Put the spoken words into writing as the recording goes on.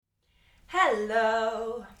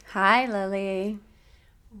Hello! Hi, Lily.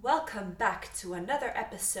 Welcome back to another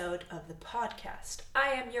episode of the podcast. I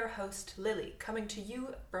am your host, Lily, coming to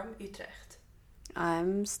you from Utrecht.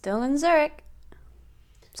 I'm still in Zurich.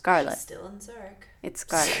 Scarlett. She's still in Zurich. It's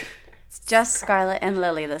Scarlett. It's just Scarlett and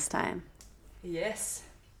Lily this time. Yes.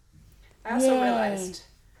 I also realized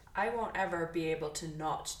I won't ever be able to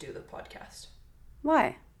not do the podcast.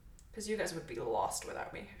 Why? Because you guys would be lost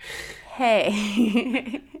without me.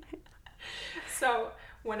 Hey. So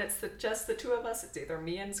when it's just the two of us, it's either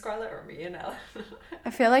me and Scarlett or me and Ellen. I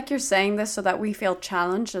feel like you're saying this so that we feel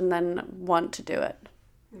challenged and then want to do it.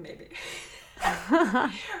 Maybe.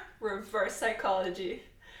 Reverse psychology.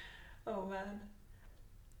 Oh man.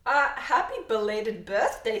 Happy belated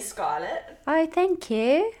birthday, Scarlett. Why, thank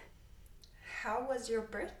you. How was your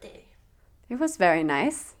birthday? It was very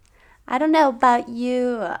nice. I don't know about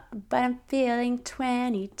you, but I'm feeling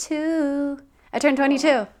 22. I turned 22.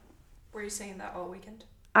 Oh. Were you saying that all weekend?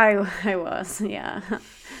 I was, yeah.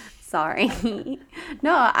 Sorry.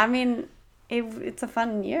 No, I mean, it's a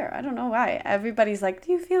fun year. I don't know why. Everybody's like,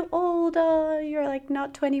 do you feel old? You're like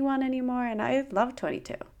not 21 anymore. And I love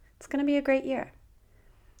 22. It's going to be a great year.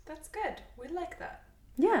 That's good. We like that.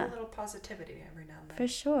 Yeah. A little positivity every now and then. For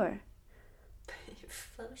sure.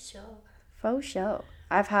 For sure. For sure.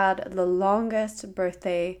 I've had the longest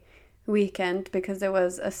birthday weekend because it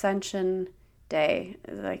was Ascension Day,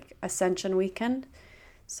 like Ascension weekend.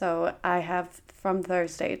 So I have from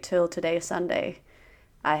Thursday till today, Sunday,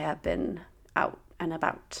 I have been out and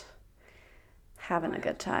about having a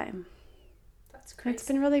good time. That's crazy. It's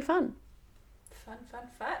been really fun. Fun.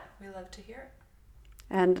 We love to hear it.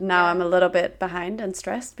 And now I'm a little bit behind and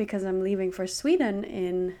stressed because I'm leaving for Sweden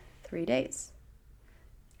in 3 days.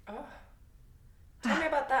 Oh. Tell me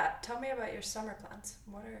about that. Tell me about your summer plans.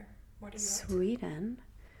 What are you Sweden?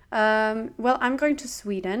 Well, I'm going to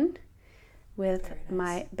Sweden with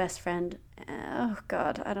my best friend. Oh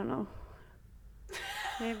God, I don't know.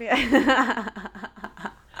 Maybe Just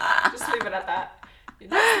leave it at that.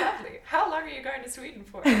 That's lovely. How long are you going to Sweden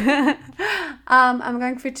for? I'm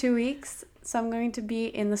going for 2 weeks. So I'm going to be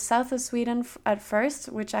in the south of Sweden at first,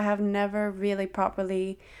 which I have never really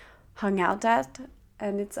properly hung out at.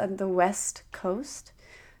 And it's on the west coast.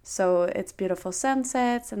 So it's beautiful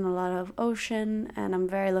sunsets and a lot of ocean. And I'm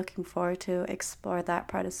very looking forward to explore that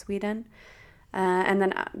part of Sweden. And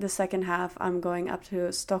then the second half, I'm going up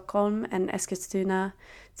to Stockholm and Eskilstuna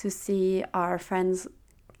to see our friend's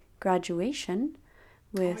graduation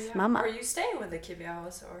with Mama. Are you staying with the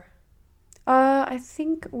Kiviaos or? I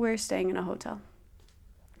think we're staying in a hotel.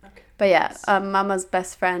 Okay. But yeah, Mama's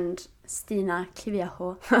best friend, Stina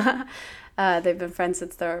Kiviaho. They've been friends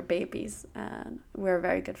since they were babies. And we're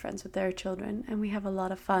very good friends with their children. And we have a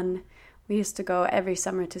lot of fun. We used to go every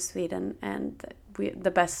summer to Sweden. And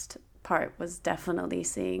the best part was definitely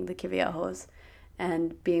seeing the Kiviahos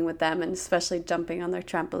and being with them. And especially jumping on their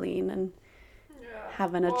trampoline and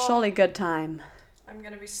having a jolly good time. I'm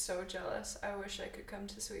going to be so jealous. I wish I could come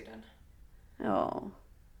to Sweden. Oh.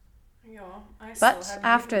 Yeah, but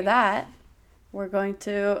after that, we're going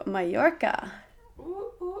to Mallorca. Ooh.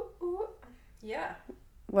 Yeah.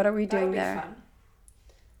 What are we doing there? That'll be fun.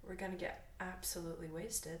 We're going to get absolutely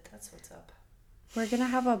wasted. That's what's up. We're going to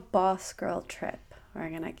have a boss girl trip. We're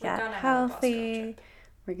going to get healthy.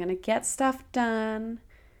 We're going to get stuff done.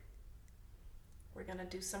 We're going to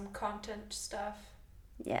do some content stuff.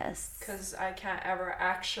 Yes. Because I can't ever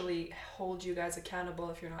actually hold you guys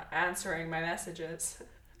accountable if you're not answering my messages.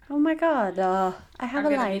 Oh my God. I have a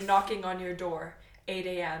life. I'm going to be knocking on your door 8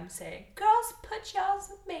 a.m. saying, girls, put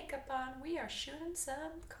y'all's makeup on. We are shooting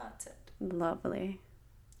some content. Lovely.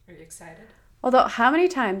 Are you excited? Although, how many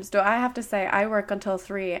times do I have to say I work until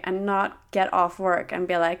 3 and not get off work and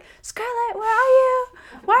be like, Scarlett, where are you?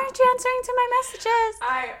 Why aren't you answering to my messages?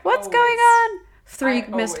 What's going on? 3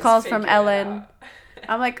 missed calls from Ellen.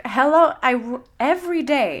 I'm like, hello, every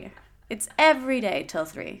day. It's every day till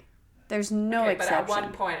 3. There's no exception. But at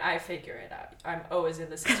one point, I figure it out. I'm always in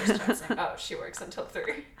the sister's chat saying, oh, she works until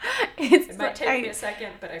 3. It might take me a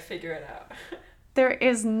second, but I figure it out. There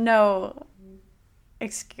is no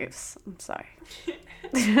excuse. I'm sorry.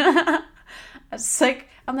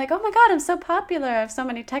 I'm like, oh my God, I'm so popular. I have so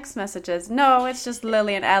many text messages. No, it's just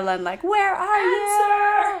Lily and Ellen like, where are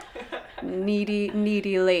you?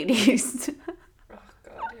 Needy ladies.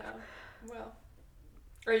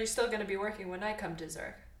 Are you still going to be working when I come to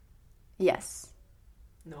Zurich? Yes.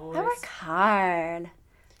 No. I work hard.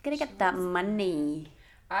 I'm going to get that money.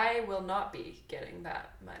 I will not be getting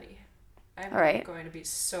that money. I'm going to be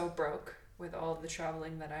so broke with all the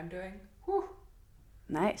traveling that I'm doing. Whew.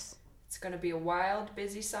 Nice. It's going to be a wild,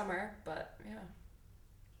 busy summer, but yeah.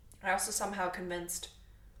 I also somehow convinced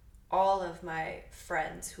all of my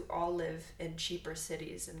friends who all live in cheaper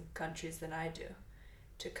cities and countries than I do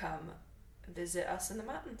to come visit us in the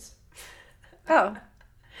mountains. Oh.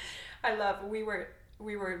 We were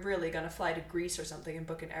really gonna fly to Greece or something and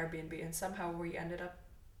book an Airbnb, and somehow we ended up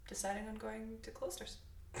deciding on going to Cloisters.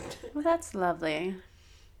 Well, that's lovely.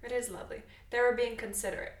 It is lovely. They were being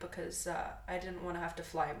considerate because I didn't want to have to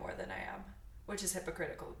fly more than I am, which is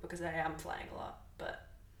hypocritical because I am flying a lot. But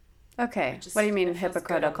okay, what do you mean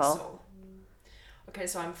hypocritical? Okay,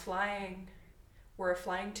 so we're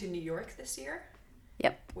flying to New York this year.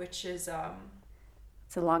 Yep. Which is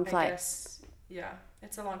it's a long flight. I guess, yeah,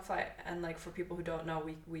 it's a long flight, and like for people who don't know,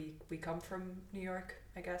 we come from New York.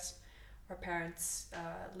 I guess our parents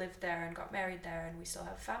lived there and got married there, and we still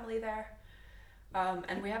have family there.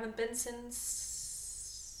 And we haven't been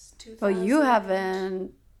since 2000. Well, you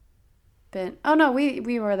haven't been. Oh no,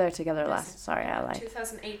 we were there together last. Sorry, I lied.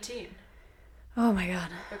 2018. Oh my god.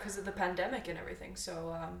 Because of the pandemic and everything.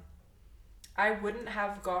 So I wouldn't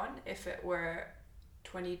have gone if it were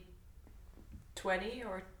 2020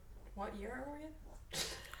 or what year are we in?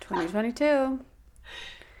 2022.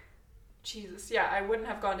 Jesus, yeah, I wouldn't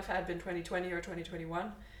have gone if it had been 2020 or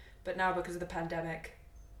 2021. But now because of the pandemic,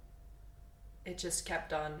 it just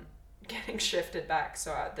kept on getting shifted back.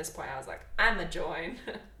 So at this point I was like, I'm a join.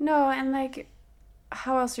 No, and like,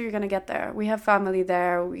 how else are you going to get there? We have family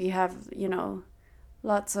there. We have,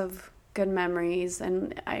 lots of good memories.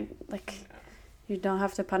 And you don't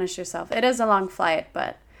have to punish yourself. It is a long flight,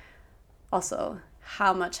 but also,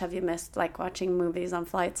 how much have you missed, like, watching movies on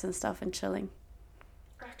flights and stuff and chilling?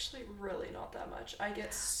 Actually, really not that much. I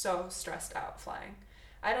get so stressed out flying.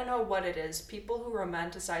 I don't know what it is. People who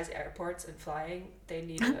romanticize airports and flying, they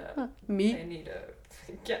need to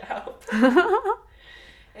get help.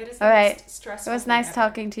 It is the most stressful. It was nice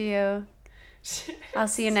talking to you. I'll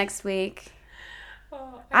see you next week.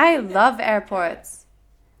 I love airports.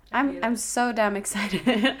 I'm so damn excited.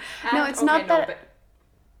 No, it's not that. But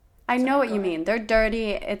I know what you mean. They're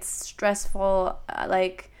dirty. It's stressful.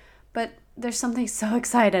 But there's something so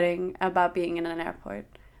exciting about being in an airport.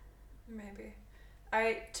 Maybe.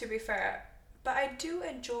 To be fair, but I do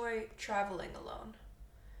enjoy traveling alone.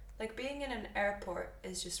 Like, being in an airport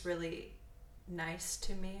is just really nice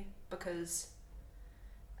to me because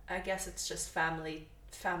I guess it's just family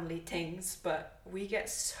things, but we get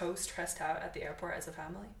so stressed out at the airport as a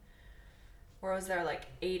family. Where I was there like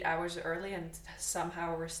 8 hours early and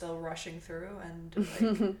somehow we're still rushing through, and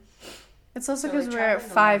like, it's also because we're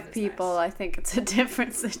 5 people. Nice. I think it's a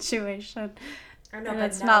different situation. I know, and but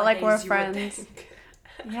it's not like we're friends.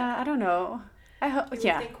 Yeah, I don't know. I hope.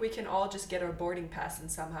 Yeah. I think we can all just get our boarding pass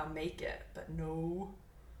and somehow make it, but no.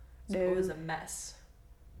 It was a mess.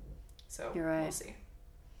 So you're right. We'll see.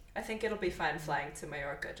 I think it'll be fine flying to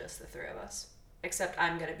Mallorca, just the 3 of us. Except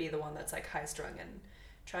I'm gonna be the one that's like high strung and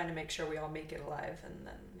trying to make sure we all make it alive, and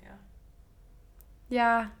then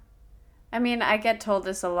Yeah. I mean, I get told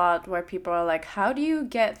this a lot where people are like, how do you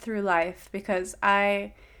get through life? Because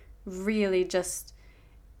I really just,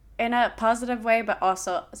 in a positive way, but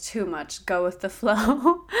also too much, go with the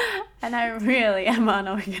flow. And I really am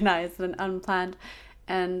unorganized and unplanned.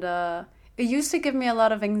 And it used to give me a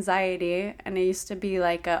lot of anxiety, and it used to be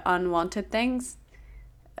like unwanted things.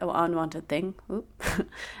 Oh, unwanted thing. Oop.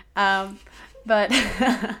 But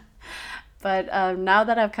now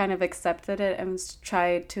that I've kind of accepted it and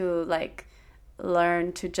tried to like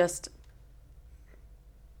learn to just,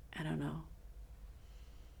 I don't know.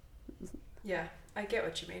 Yeah, I get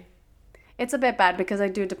what you mean. It's a bit bad because I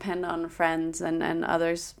do depend on friends and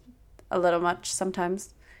others a little much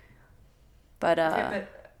sometimes. But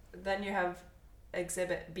then you have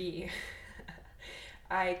Exhibit B.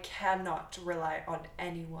 I cannot rely on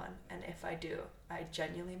anyone, and if I do, I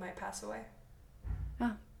genuinely might pass away.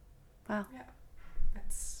 Oh, wow. Yeah,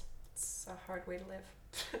 it's a hard way to live.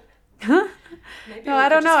 Maybe no, I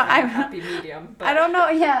don't know. I'm a happy medium. But I don't know.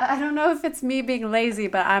 Yeah, I don't know if it's me being lazy,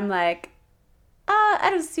 but I'm like, I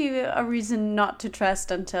don't see a reason not to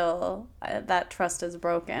trust until that trust is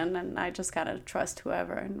broken, and I just gotta trust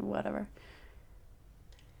whoever and whatever.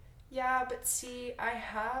 Yeah, but see, I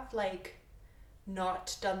have like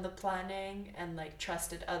not done the planning and like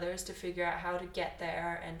trusted others to figure out how to get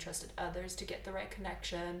there and trusted others to get the right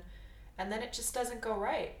connection, and then it just doesn't go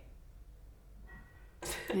right.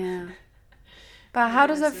 Yeah. But how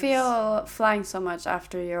does it feel flying so much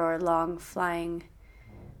after your long flying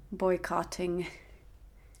boycotting?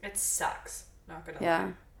 It sucks, not gonna yeah.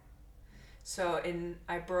 lie. So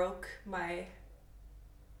I broke my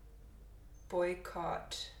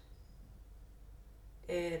boycott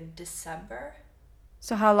in December.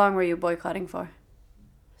 So how long were you boycotting for?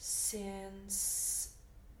 since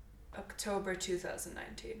October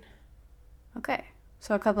 2019. Okay.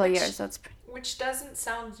 So a couple of years. Which doesn't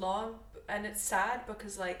sound long, and it's sad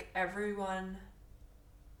because like everyone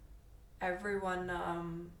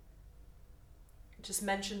just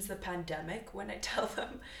mentions the pandemic when I tell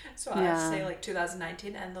them. So I say like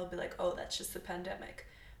 2019 and they'll be like, oh, that's just the pandemic.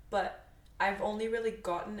 But I've only really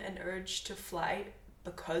gotten an urge to fly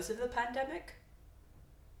because of the pandemic.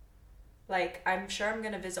 Like, I'm sure I'm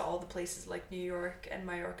going to visit all the places like New York and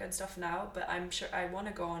Mallorca and stuff now, but I'm sure I want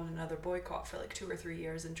to go on another boycott for like 2 or 3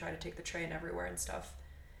 years and try to take the train everywhere and stuff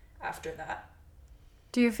after that.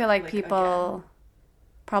 Do you feel like people, again,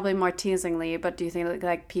 probably more teasingly, but do you think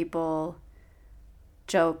like people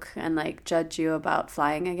joke and like judge you about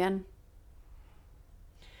flying again?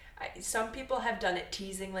 Some people have done it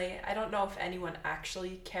teasingly. I don't know if anyone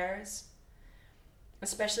actually cares,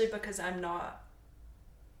 especially because I'm not.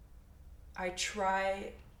 I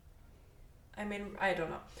don't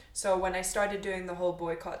know. So when I started doing the whole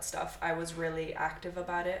boycott stuff, I was really active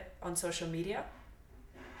about it on social media.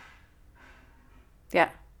 Yeah.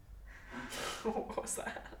 What was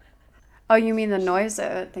that? Oh, you mean the noise?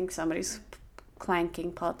 I think somebody's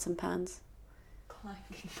clanking pots and pans.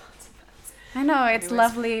 Clanking pots and pans. I know, it's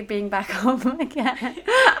lovely being back home again.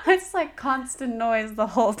 It's like constant noise the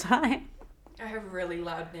whole time. I have really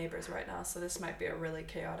loud neighbors right now, so this might be a really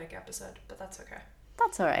chaotic episode, but that's okay.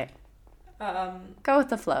 That's all right. Go with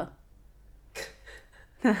the flow.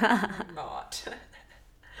 Not.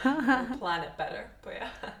 I'll plan it better, but yeah.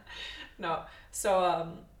 No. So,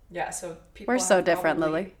 so people. We're so different,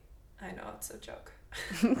 Lily. I know, it's a joke.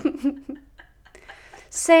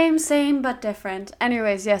 Same, but different.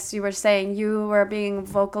 Anyways, yes, you were saying you were being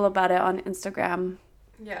vocal about it on Instagram.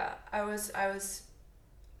 Yeah, I was,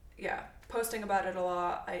 posting about it a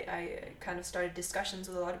lot. I kind of started discussions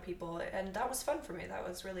with a lot of people, and that was fun for me. That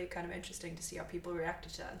was really kind of interesting to see how people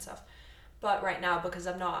reacted to that and stuff. But right now, because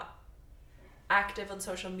I'm not active on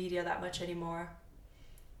social media that much anymore,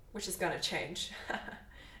 which is going to change.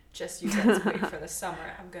 Just you guys wait for the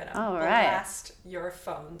summer. I'm going to blast your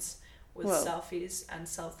phones with selfies and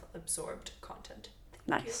self-absorbed content.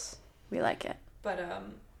 Thank you. We like it. But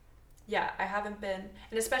I haven't been,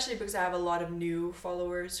 and especially because I have a lot of new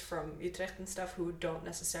followers from Utrecht and stuff who don't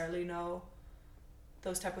necessarily know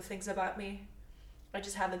those type of things about me. I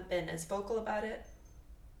just haven't been as vocal about it.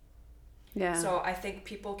 Yeah. So I think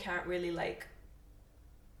people can't really like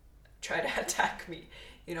try to attack me,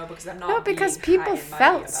 because I'm not. No, because people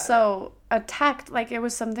felt so attacked. Like it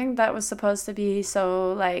was something that was supposed to be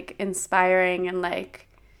so like inspiring and like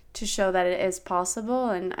to show that it is possible,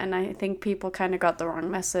 and I think people kind of got the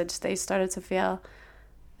wrong message. They started to feel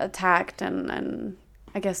attacked, and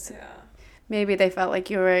I guess maybe they felt like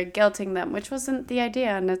you were guilting them, which wasn't the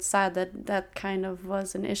idea, and it's sad that kind of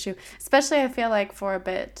was an issue. Especially I feel like for a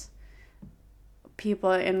bit,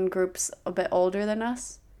 people in groups a bit older than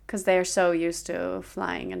us, because they're so used to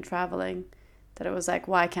flying and traveling that it was like,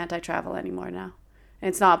 why can't I travel anymore now? And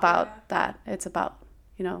it's not about that. It's about,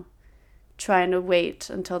 trying to wait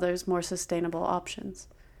until there's more sustainable options.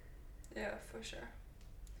 Yeah, for sure.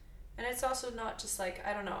 And it's also not just like,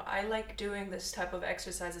 I don't know, I like doing this type of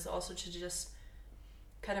exercises also to just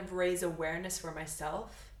kind of raise awareness for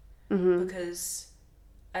myself. Mm-hmm. Because,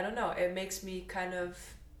 I don't know, it makes me kind of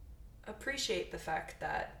appreciate the fact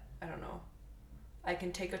that, I don't know, I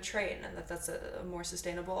can take a train and that's a more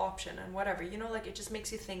sustainable option and whatever. Like it just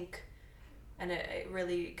makes you think, and it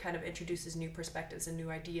really kind of introduces new perspectives and new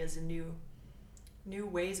ideas and new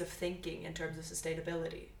ways of thinking in terms of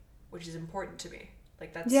sustainability, which is important to me.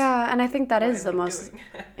 Like that's and I think that is the most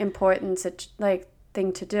important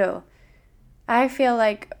thing to do. I feel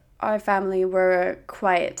like our family were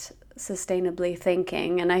quite sustainably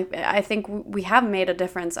thinking, and I think we have made a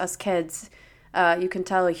difference as kids. You can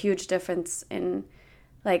tell a huge difference in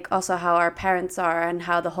like also how our parents are and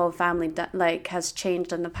how the whole family has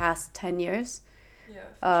changed in the past 10 years.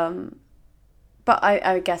 Yeah. But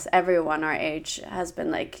I guess everyone our age has been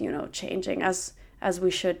like, changing as we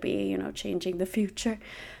should be, changing the future.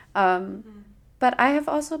 But I have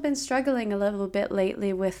also been struggling a little bit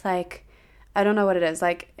lately with like, I don't know what it is,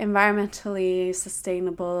 like environmentally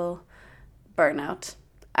sustainable burnout.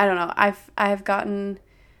 I don't know. I've gotten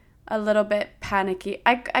a little bit panicky.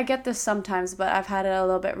 I get this sometimes, but I've had it a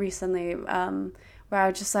little bit recently where I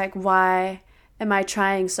was just like, why am I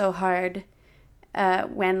trying so hard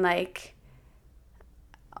when like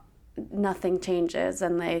nothing changes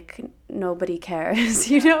and like nobody cares,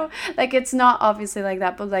 like it's not obviously like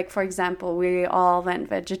that, but like for example, we all went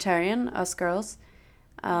vegetarian, us girls,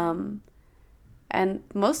 and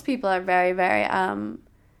most people are very very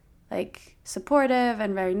like supportive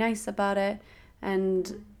and very nice about it.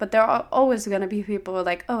 But there are always going to be people who are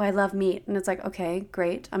like, oh, I love meat. And it's like, okay,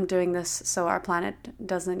 great. I'm doing this so our planet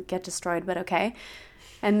doesn't get destroyed, but okay.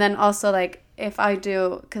 And then also, like, if I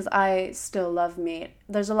do, because I still love meat,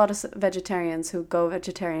 there's a lot of vegetarians who go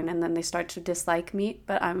vegetarian and then they start to dislike meat.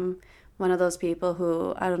 But I'm one of those people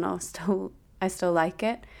who, I don't know, I still like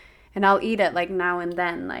it. And I'll eat it, like, now and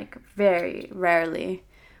then, like, very rarely.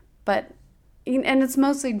 But, and it's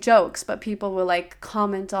mostly jokes, but people will, like,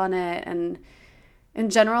 comment on it. And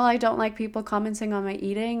in general, I don't like people commenting on my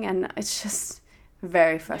eating. And it's just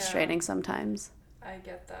very frustrating sometimes. I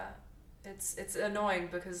get that. It's annoying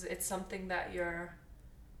because it's something that you're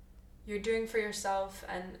doing for yourself,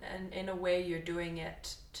 and in a way you're doing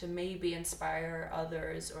it to maybe inspire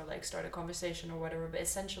others or like start a conversation or whatever, but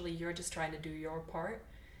essentially you're just trying to do your part,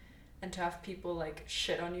 and to have people like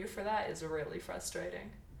shit on you for that is really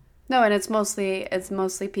frustrating. No, and it's mostly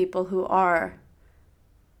people who are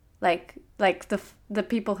like the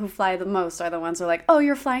people who fly the most are the ones who are like, oh,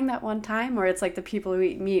 you're flying that one time, or it's like the people who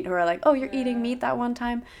eat meat who are like, oh, you're eating meat that one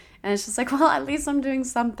time. And it's just like, well, at least I'm doing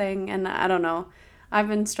something. And I don't know. I've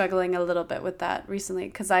been struggling a little bit with that recently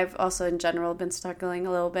because I've also in general been struggling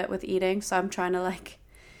a little bit with eating. So I'm trying to like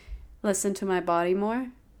listen to my body more.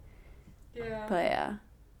 Yeah. But yeah.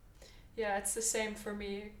 Yeah, it's the same for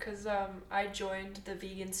me because I joined the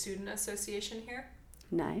Vegan Student Association here.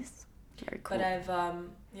 Nice. Very cool. But I've,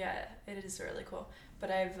 yeah, it is really cool.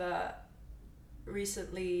 But I've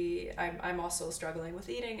recently, I'm also struggling with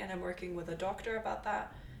eating, and I'm working with a doctor about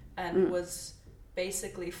that. And was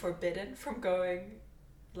basically forbidden from going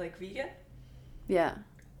like vegan. Yeah.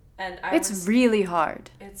 And it's really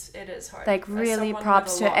hard. It is hard. Like really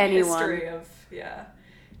props to anyone. History of, yeah.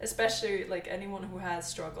 Especially like anyone who has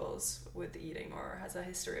struggles with eating or has a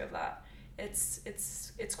history of that.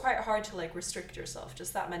 It's quite hard to like restrict yourself,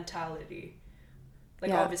 just that mentality.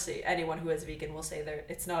 Like obviously anyone who is vegan will say that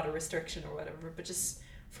it's not a restriction or whatever, but just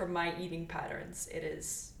from my eating patterns, it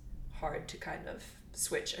is hard to kind of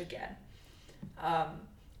switch again.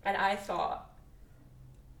 And I thought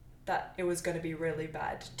that it was going to be really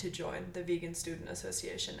bad to join the Vegan Student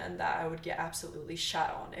Association, and that I would get absolutely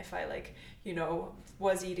shat on if I like, you know,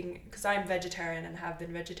 was eating, because I'm vegetarian and have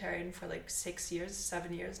been vegetarian for like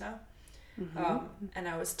 7 years now. Mm-hmm. And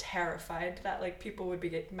I was terrified that like people would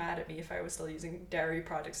be mad at me if I was still using dairy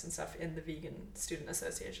products and stuff in the Vegan Student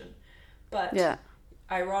Association. But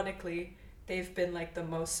ironically, they've been like the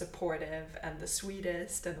most supportive and the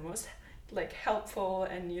sweetest and the most like helpful,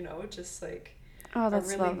 and you know, just like a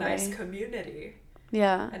really lovely, nice community.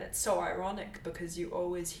 Yeah. And it's so ironic because you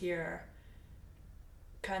always hear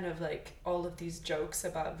kind of like all of these jokes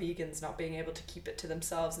about vegans not being able to keep it to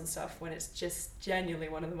themselves and stuff, when it's just genuinely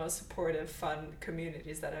one of the most supportive, fun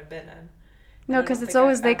communities that I've been in. No, because it's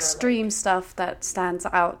always the extreme stuff that stands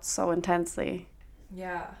out so intensely.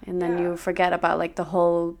 Yeah. And then you forget about like the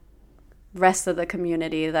whole rest of the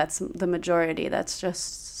community that's the majority, that's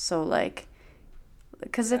just so like,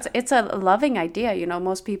 because it's a loving idea, you know,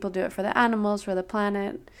 most people do it for the animals, for the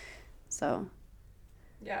planet. So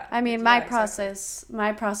yeah, I mean, my process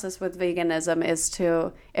with veganism is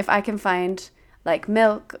to, if I can find like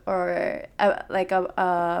milk or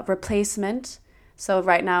a replacement. So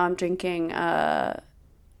right now I'm drinking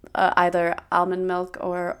either almond milk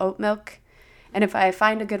or oat milk. And if I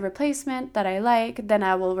find a good replacement that I like, then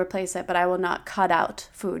I will replace it, but I will not cut out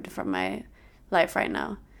food from my life right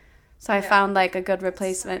now. So I found like a good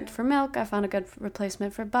replacement for milk. I found a good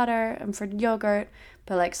replacement for butter and for yogurt.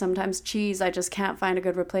 But like sometimes cheese, I just can't find a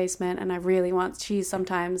good replacement. And I really want cheese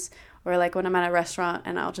sometimes. Or like when I'm at a restaurant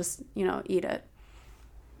and I'll just, you know, eat it.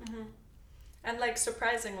 Mm-hmm. And like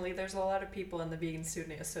surprisingly, there's a lot of people in the Vegan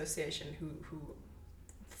Student Association who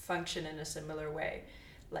function in a similar way,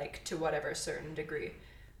 like to whatever certain degree.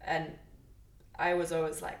 And I was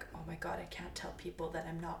always like, oh my God, I can't tell people that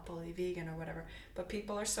I'm not fully vegan or whatever. But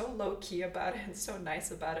people are so low-key about it and so nice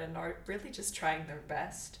about it and are really just trying their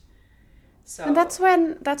best. So, and that's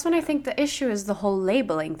when I think the issue is the whole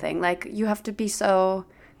labeling thing. Like, you have to be so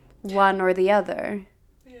one or the other.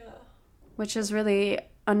 Yeah. Which is really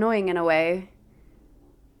annoying in a way.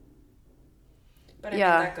 But I mean,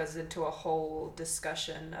 that goes into a whole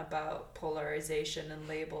discussion about polarization and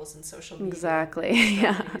labels and social media. Exactly,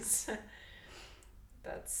 yeah.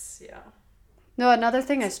 That's, yeah. No, another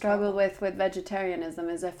thing I struggle with vegetarianism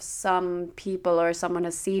is if some people or someone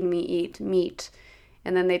has seen me eat meat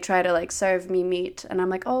and then they try to like serve me meat and I'm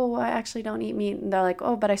like, oh, I actually don't eat meat. And they're like,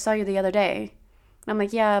 oh, but I saw you the other day. And I'm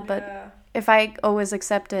like, yeah, but if I always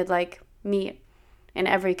accepted like meat in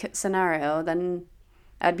every scenario, then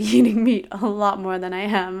I'd be eating meat a lot more than I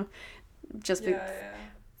am. Just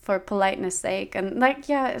for politeness sake. And like,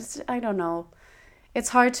 yeah, I don't know. It's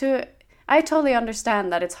hard to, I totally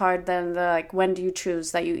understand that it's hard then, like, when do you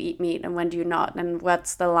choose that you eat meat and when do you not? And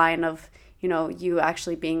what's the line of, you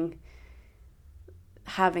actually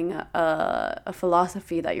having a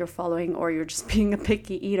philosophy that you're following, or you're just being a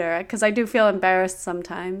picky eater? Because I do feel embarrassed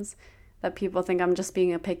sometimes that people think I'm just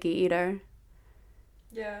being a picky eater.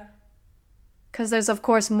 Yeah. Because there's, of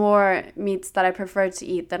course, more meats that I prefer to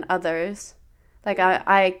eat than others. Like,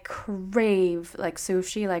 I crave, like,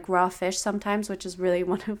 sushi, like, raw fish sometimes, which is really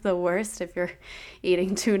one of the worst if you're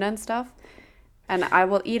eating tuna and stuff. And I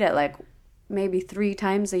will eat it, like, maybe 3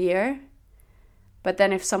 times a year. But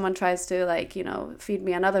then if someone tries to, like, feed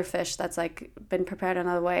me another fish that's, like, been prepared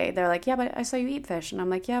another way, they're like, yeah, but I saw you eat fish. And I'm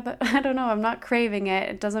like, yeah, but I don't know, I'm not craving it.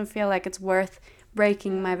 It doesn't feel like it's worth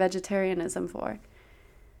breaking my vegetarianism for.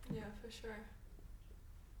 Yeah, for sure.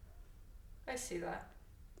 I see that.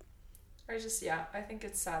 I think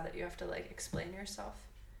it's sad that you have to, like, explain yourself.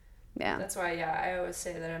 Yeah. That's why, I always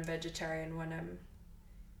say that I'm vegetarian when I'm,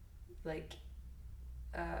 like,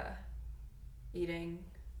 eating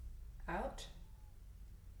out.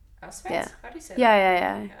 Outside? Yeah. How do you say that?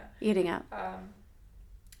 Yeah. Eating out.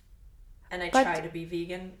 And I try to be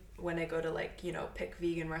vegan when I go to, like, pick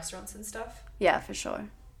vegan restaurants and stuff. Yeah, for sure.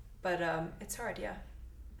 But it's hard, yeah.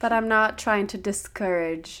 But I'm not trying to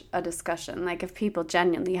discourage a discussion. Like, if people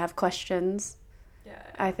genuinely have questions,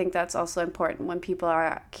 I think that's also important. When people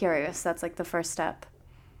are curious, that's, like, the first step.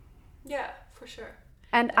 Yeah, for sure.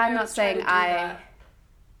 And I'm not saying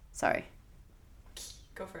Sorry.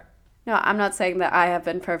 Go for it. No, I'm not saying that I have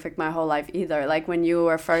been perfect my whole life either. Like, when you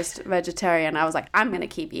were first vegetarian, I was like, I'm going to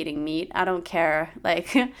keep eating meat. I don't care.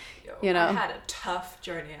 Like, I had a tough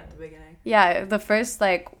journey at the beginning. Yeah, the first,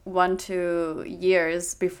 like, 1-2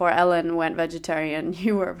 years before Ellen went vegetarian,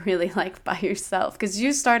 you were really, like, by yourself. Because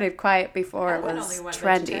you started quite before it was only went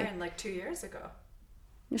trendy. Vegetarian, like, 2 years ago.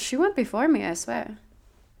 She went before me, I swear.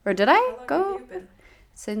 Or did I How long go? have you been?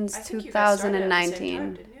 Since I think you guys started at the 2019. same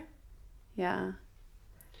time, didn't you? Yeah.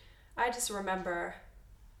 I just remember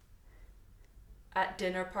at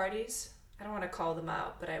dinner parties, I don't want to call them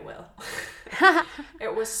out, but I will.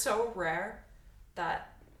 It was so rare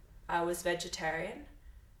that I was vegetarian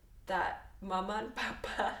that Mama and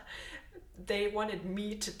Papa, they wanted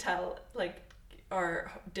me to tell, like,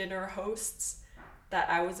 our dinner hosts that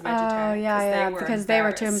I was a vegetarian. Oh, yeah, because they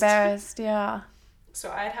were too embarrassed, yeah. So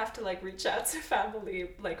I'd have to, like, reach out to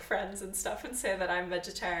family, like, friends and stuff, and say that I'm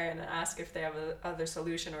vegetarian and ask if they have a other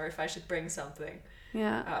solution or if I should bring something.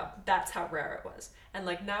 Yeah. That's how rare it was. And,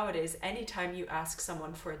 like, nowadays, anytime you ask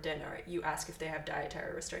someone for a dinner, you ask if they have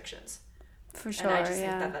dietary restrictions. For sure, and I just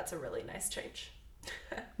think that that's a really nice change.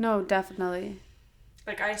 No, definitely.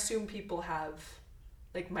 Like, I assume people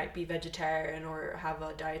might be vegetarian or have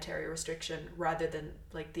a dietary restriction rather than,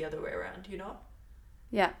 like, the other way around,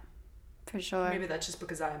 Yeah, for sure. Maybe that's just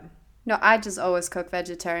because I'm... No, I just always cook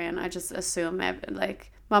vegetarian. I just assume,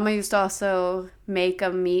 like, Mama used to also make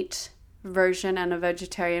a meat version and a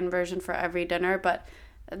vegetarian version for every dinner, but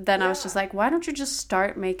then I was just like, why don't you just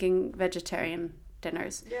start making vegetarian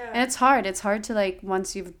dinners? Yeah. And it's hard to, like,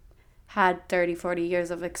 once you've had 30-40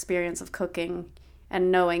 years of experience of cooking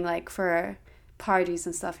and knowing, like, for parties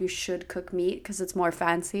and stuff you should cook meat because it's more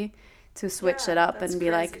fancy, to switch it up and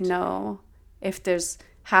be like, no, if there's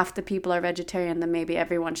half the people are vegetarian, then maybe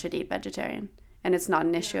everyone should eat vegetarian, and it's not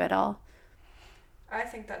an issue at all. I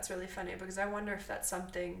think that's really funny because I wonder if that's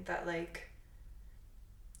something that, like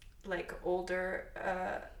older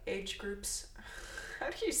age groups, how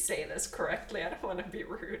do you say this correctly? I don't want to be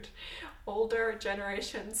rude. Older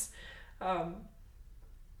generations.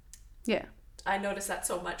 Yeah. I notice that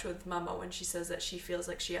so much with Mama when she says that she feels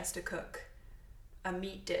like she has to cook a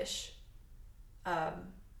meat dish.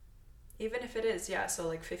 Even if it is, so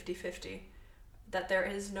like 50-50. That there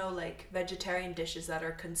is no, like, vegetarian dishes that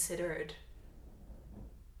are considered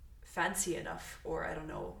fancy enough or, I don't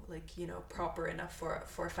know, like, proper enough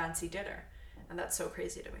for a fancy dinner. And that's so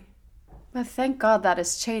crazy to me. But thank God that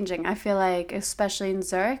is changing. I feel like, especially in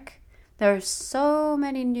Zurich, there are so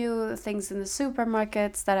many new things in the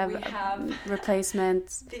supermarkets that have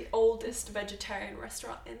replacements. The oldest vegetarian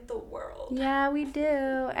restaurant in the world. Yeah, we do.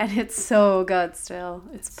 And it's so good still.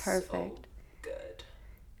 It's perfect. So good.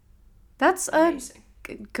 That's amazing.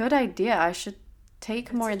 A good idea. I should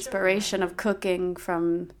take more inspiration of cooking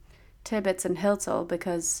from Tibbets and Hiltel,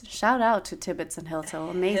 because shout out to Tibbets and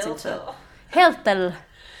Hiltel. Amazing. Hiltel.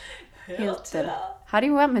 How do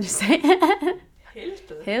you want me to say it?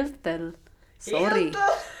 Hiltel. Sorry.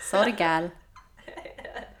 Sorry, gal.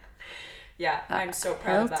 Yeah, I'm so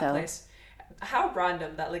proud of that place. How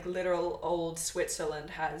random that like literal old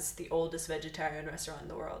Switzerland has the oldest vegetarian restaurant in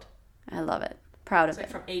the world. I love it. Proud It's of like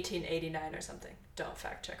it. from 1889 or something. Don't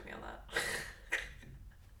fact check me on that.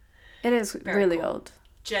 It is Very really cool. old.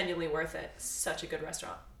 Genuinely worth it. Such a good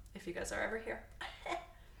restaurant. If you guys are ever here.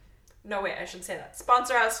 No, wait, I shouldn't say that.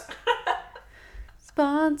 Sponsor us.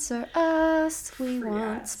 Sponsor us. We Free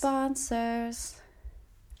want ads. sponsors.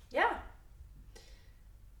 Yeah.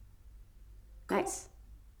 Cool. Nice.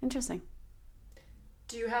 Interesting.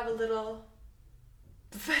 Do you have a little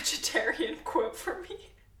vegetarian quote for me?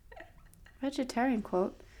 Vegetarian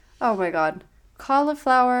quote. Oh my god.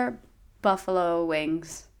 Cauliflower buffalo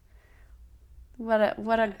wings. What a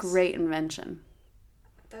Nice. great invention.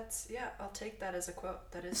 That's, yeah, I'll take that as a quote.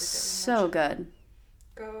 That is a good So invention.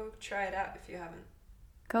 good. Go try it out if you haven't.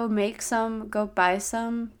 Go make some, go buy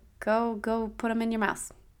some, go put them in your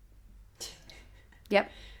mouth. Yep.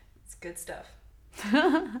 It's good stuff.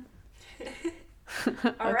 Okay.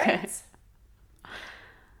 All right.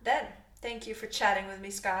 Then, thank you for chatting with me,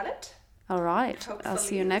 Scarlett. All right. Hopefully, I'll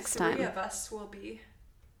see you next three time. of us will be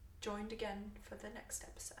joined again for the next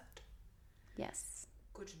episode. Yes.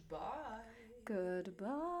 Goodbye.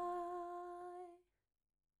 Goodbye.